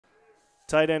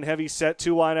Tight end heavy set,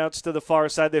 two wideouts to the far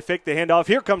side. They fake the handoff.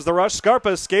 Here comes the rush. Scarpa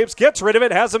escapes, gets rid of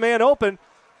it, has a man open.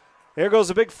 There goes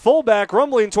a big fullback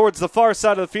rumbling towards the far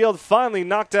side of the field, finally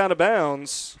knocked out of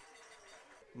bounds.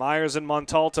 Myers and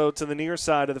Montalto to the near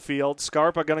side of the field.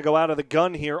 Scarpa going to go out of the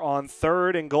gun here on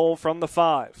 3rd and goal from the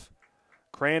 5.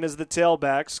 Cran is the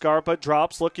tailback. Scarpa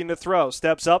drops, looking to throw.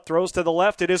 Steps up, throws to the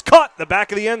left. It is caught. The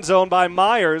back of the end zone by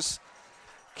Myers.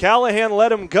 Callahan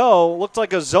let him go. Looked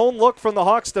like a zone look from the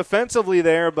Hawks defensively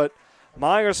there, but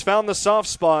Myers found the soft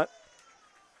spot.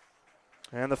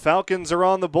 And the Falcons are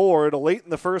on the board late in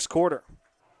the first quarter.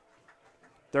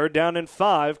 3rd down and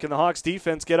 5. Can the Hawks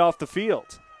defense get off the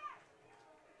field?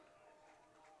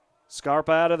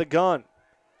 Scarpa out of the gun.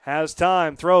 Has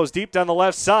time. Throws deep down the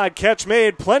left side. Catch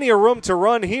made. Plenty of room to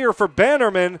run here for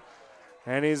Bannerman.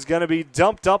 And he's going to be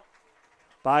dumped up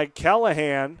by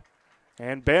Callahan.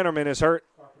 And Bannerman is hurt.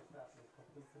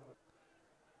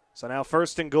 So now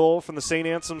 1st and goal from the St.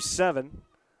 Anselm 7.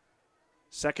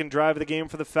 Second drive of the game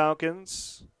for the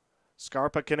Falcons.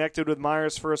 Scarpa connected with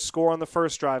Myers for a score on the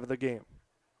first drive of the game.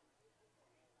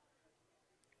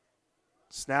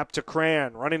 Snap to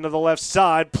Cran, running to the left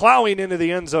side, plowing into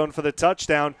the end zone for the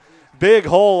touchdown. Big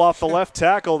hole off the left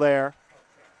tackle there.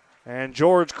 And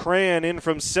George Cran in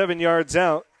from 7 yards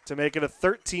out to make it a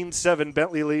 13-7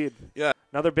 Bentley lead. Yeah.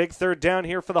 Another big 3rd down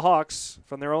here for the Hawks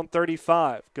from their own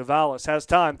 35. Gavalis has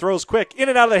time, throws quick, in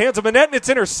and out of the hands of Manette, and it's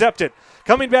intercepted.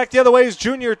 Coming back the other way is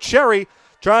Junior Cherry,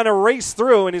 trying to race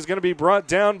through, and he's going to be brought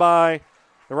down by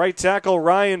the right tackle,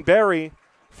 Ryan Berry.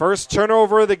 First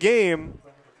turnover of the game.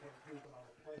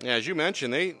 Yeah, as you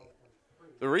mentioned,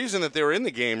 the reason that they were in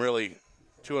the game really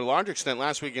to a large extent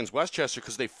last week against Westchester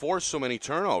because they forced so many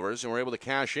turnovers and were able to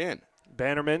cash in.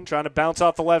 Bannerman trying to bounce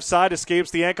off the left side,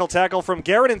 escapes the ankle tackle from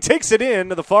Garrett and takes it in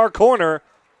to the far corner.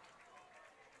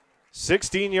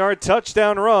 16-yard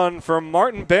touchdown run from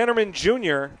Martin Bannerman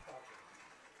Jr.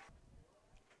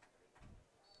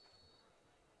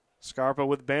 Scarpa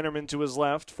with Bannerman to his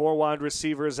left. 4 wide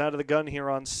receivers out of the gun here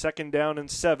on 2nd down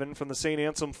and 7 from the St.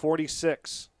 Anselm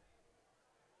 46.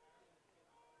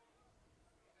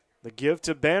 The give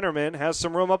to Bannerman has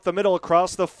some room up the middle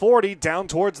across the 40, down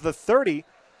towards the 30.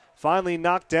 Finally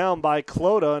knocked down by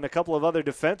Clota and a couple of other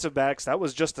defensive backs. That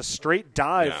was just a straight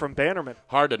dive from Bannerman.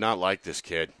 Hard to not like this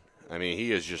kid. I mean,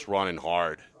 he is just running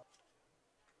hard.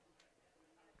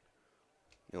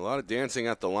 A lot of dancing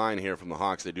at the line here from the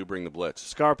Hawks. They do bring the blitz.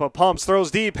 Scarpa pumps,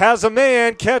 throws deep, has a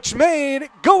man, catch made.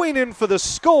 Going in for the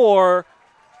score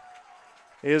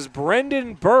is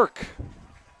Brendan Burke.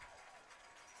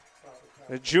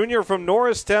 A junior from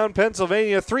Norristown,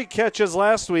 Pennsylvania. 3 catches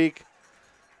last week.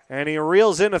 And he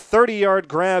reels in a 30-yard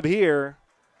grab here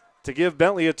to give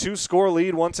Bentley a 2-score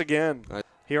lead once again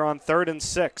here on 3rd and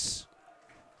 6.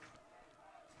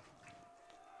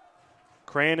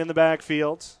 Cran in the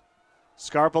backfield.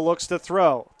 Scarpa looks to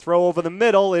throw. Throw over the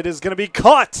middle. It is going to be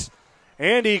caught.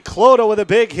 Andy Clota with a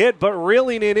big hit, but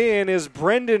reeling it in is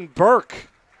Brendan Burke.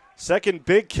 Second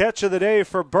big catch of the day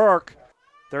for Burke.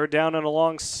 3rd down and a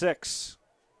long 6.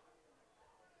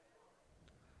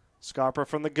 Scarpa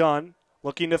from the gun.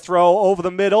 Looking to throw over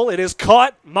the middle. It is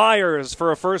caught. Myers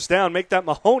for a 1st down. Make that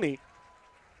Mahoney.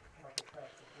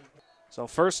 So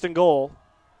 1st and goal.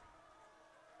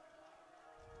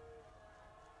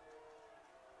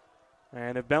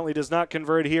 And if Bentley does not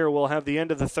convert here, we'll have the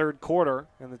end of the 3rd quarter,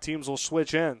 and the teams will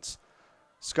switch ends.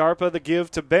 Scarpa the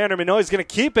give to Bannerman. No, he's going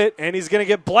to keep it, and he's going to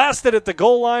get blasted at the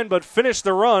goal line, but finish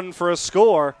the run for a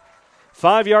score.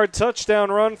 5-yard touchdown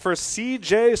run for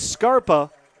C.J. Scarpa.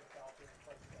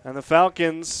 And the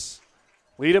Falcons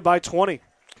lead it by 20.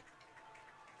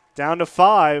 Down to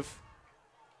 5.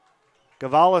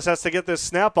 Gavalis has to get this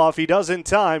snap off. He does in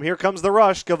time. Here comes the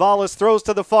rush. Gavalis throws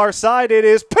to the far side. It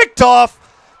is picked off.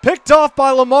 Picked off by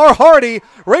Lamar Hardy.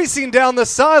 Racing down the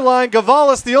sideline.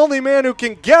 Gavalis the only man who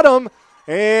can get him.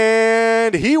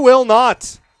 And he will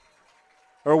not.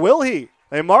 Or will he?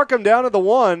 They mark him down at the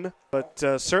 1.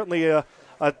 But certainly a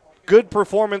good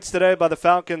performance today by the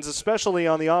Falcons, especially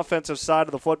on the offensive side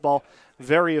of the football.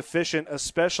 Very efficient,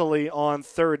 especially on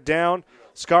 3rd down.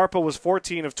 Scarpa was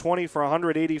 14 of 20 for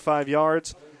 185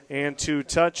 yards and 2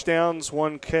 touchdowns,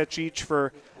 1 catch each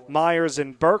for Myers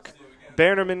and Burke.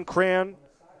 Bannerman, Cran,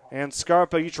 and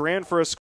Scarpa each ran for a score.